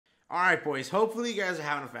Alright boys, hopefully you guys are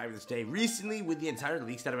having a fabulous day. Recently, with the entire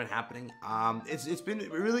leaks that have been happening, it's been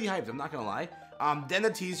really hyped, I'm not gonna lie. Then the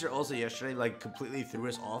teaser also yesterday, like, completely threw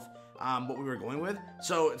us off what we were going with.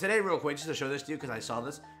 So today, real quick, just to show this to you, because I saw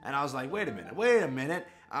this, and I was like, wait a minute.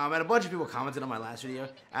 And a bunch of people commented on my last video,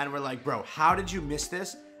 and were like, bro, how did you miss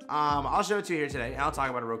this? I'll show it to you here today, and I'll talk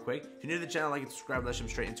about it real quick. If you're new to the channel, like and subscribe, let's jump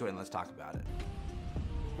straight into it, and let's talk about it.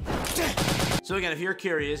 So again, if you're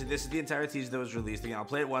curious, this is the entire teaser that was released. Again, I'll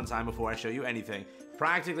play it one time before I show you anything.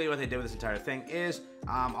 Practically what they did with this entire thing is,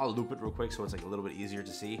 I'll loop it real quick so it's like a little bit easier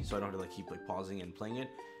to see, so I don't have to like keep like pausing and playing it.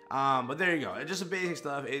 But there you go. It's just some basic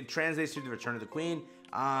stuff. It translates to the Return of the Queen.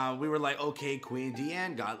 We were like, okay, Queen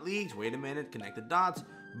DN got leaked. Wait a minute, connect the dots.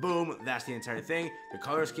 Boom, that's the entire thing. The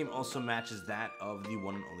color scheme also matches that of the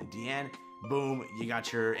one and only DN. Boom, you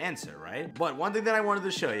got your answer, right? But one thing that I wanted to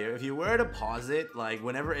show you, if you were to pause it, like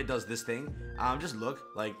whenever it does this thing, just look,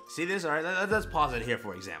 like, see this? All right, let's pause it here,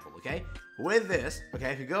 for example, okay? With this,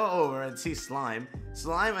 okay, if you go over and see Slime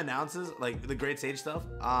announces, like, the Great Sage stuff,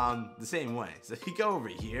 the same way. So if you go over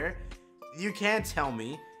here, you can't tell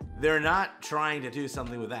me they're not trying to do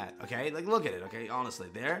something with that, okay? Like, look at it, okay? Honestly,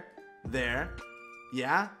 there,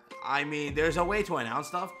 yeah? I mean, there's a way to announce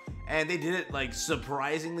stuff, and they did it, like,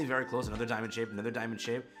 surprisingly very close. Another diamond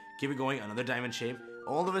shape, keep it going, another diamond shape.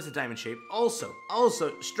 All of it's a diamond shape. Also,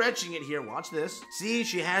 stretching it here, watch this. See,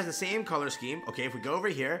 she has the same color scheme. Okay, if we go over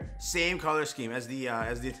here, same color scheme as the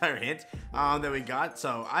entire hint that we got.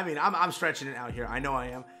 So, I mean, I'm stretching it out here. I know I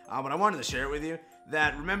am, but I wanted to share it with you.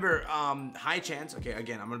 That, remember, high chance, okay,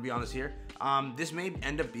 again, I'm gonna be honest here, this may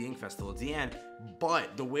end up being Festival at the end,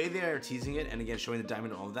 but the way they are teasing it, and again, showing the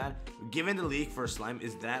diamond and all of that, given the leak for Slime,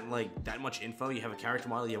 is that, like, that much info? You have a character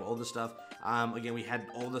model, you have all this stuff, again, we had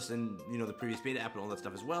all this in, you know, the previous beta app and all that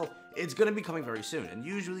stuff as well. It's gonna be coming very soon, and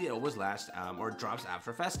usually it always lasts, or drops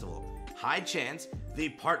after Festival. High chance, the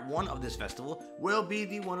part 1 of this festival will be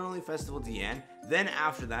the one and only Festival DN. Then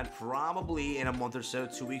after that, probably in a month or so,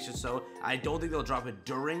 2 weeks or so, I don't think they'll drop it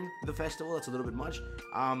during the festival. That's a little bit much.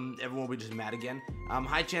 Everyone will be just mad again.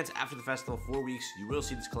 High chance after the festival, 4 weeks, you will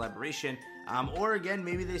see this collaboration. Or again,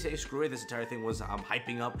 maybe they say, screw it, this entire thing was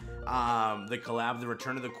hyping up the collab, the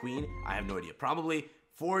Return of the Queen. I have no idea. Probably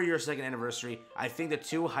for your 2nd anniversary. I think the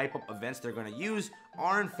 2 hype-up events they're going to use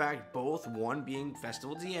are, in fact, both, one being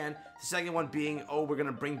Festival DN, the second one being, oh, we're going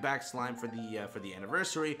to bring back Slime for the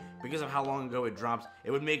anniversary, because of how long ago it dropped.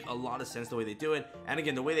 It would make a lot of sense the way they do it, and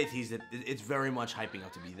again, the way they teased it, it's very much hyping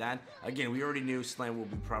up to be that. Again, we already knew Slime will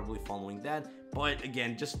be probably following that, but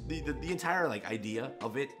again, just the entire, like, idea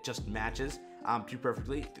of it just matches too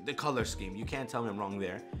perfectly. The color scheme, you can't tell me I'm wrong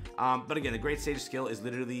there. But again, the Great Sage skill is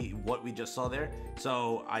literally what we just saw there,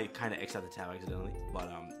 so I kind of X'd out the tab accidentally, but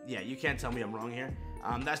yeah, you can't tell me I'm wrong here.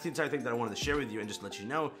 That's the entire thing that I wanted to share with you and just let you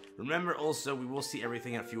know. Remember also, we will see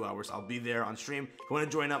everything in a few hours. I'll be there on stream. If you want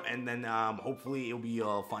to join up, and then hopefully it'll be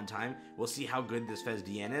a fun time. We'll see how good this Fez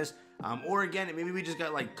DN is. Or again, maybe we just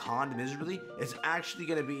got like conned miserably. It's actually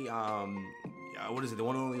going to be, what is it, the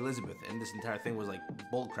one and only Elizabeth, and this entire thing was like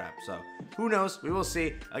bull crap, so who knows, we will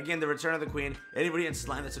see. Again, the Return of the Queen, anybody in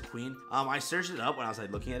Slime that's a queen, I searched it up when I was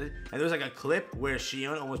like looking at it, and there was like a clip where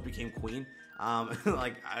Shion almost became queen,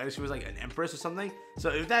 like she was like an empress or something, so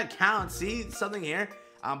if that counts, see something here.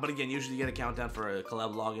 But again, usually you get a countdown for a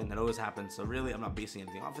collab login. That always happens. So really, I'm not basing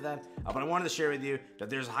anything off of that. But I wanted to share with you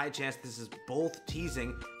that there's a high chance this is both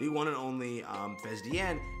teasing the one and only Fez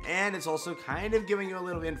DN, and it's also kind of giving you a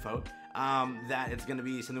little info that it's going to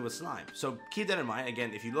be something with Slime. So keep that in mind.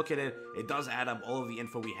 Again, if you look at it, it does add up. All of the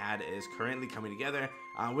info we had is currently coming together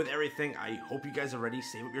with everything. I hope you guys are ready.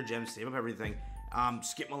 Save up your gems. Save up everything.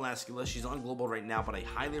 Skip Molascula. She's on global right now, but I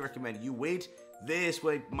highly recommend you wait. These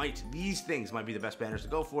things might be the best banners to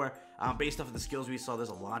go for. Based off of the skills we saw, there's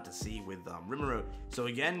a lot to see with Rimuru. So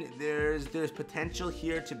again, there's potential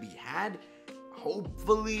here to be had.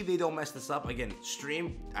 Hopefully they don't mess this up. Again,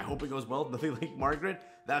 stream, I hope it goes well. Nothing like Margaret.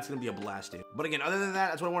 That's going to be a blast, dude. But again, other than that,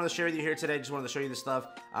 that's what I wanted to share with you here today. Just wanted to show you this stuff.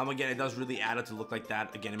 Again, it does really add up to look like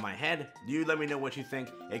that. Again, in my head, you let me know what you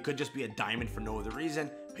think. It could just be a diamond for no other reason.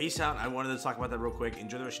 Peace out. I wanted to talk about that real quick.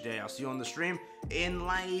 Enjoy the rest of your day. I'll see you on the stream in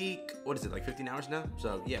like, what is it, like 15 hours now?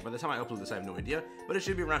 So yeah, by the time I upload this, I have no idea. But it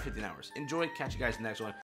should be around 15 hours. Enjoy. Catch you guys in the next one.